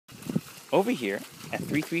over here at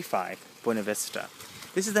 335 Buena Vista.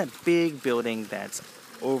 This is that big building that's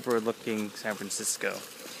overlooking San Francisco.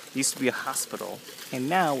 It used to be a hospital, and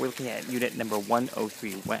now we're looking at unit number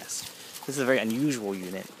 103 West. This is a very unusual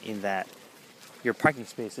unit in that your parking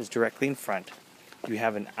space is directly in front. You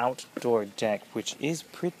have an outdoor deck, which is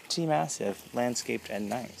pretty massive, landscaped and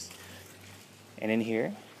nice. And in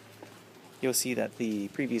here, you'll see that the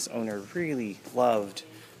previous owner really loved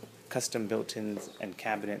custom built-ins and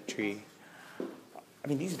cabinetry. I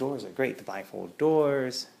mean, these doors are great. The bifold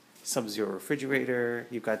doors, sub-zero refrigerator,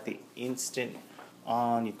 you've got the instant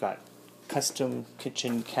on, you've got custom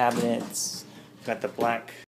kitchen cabinets, you've got the black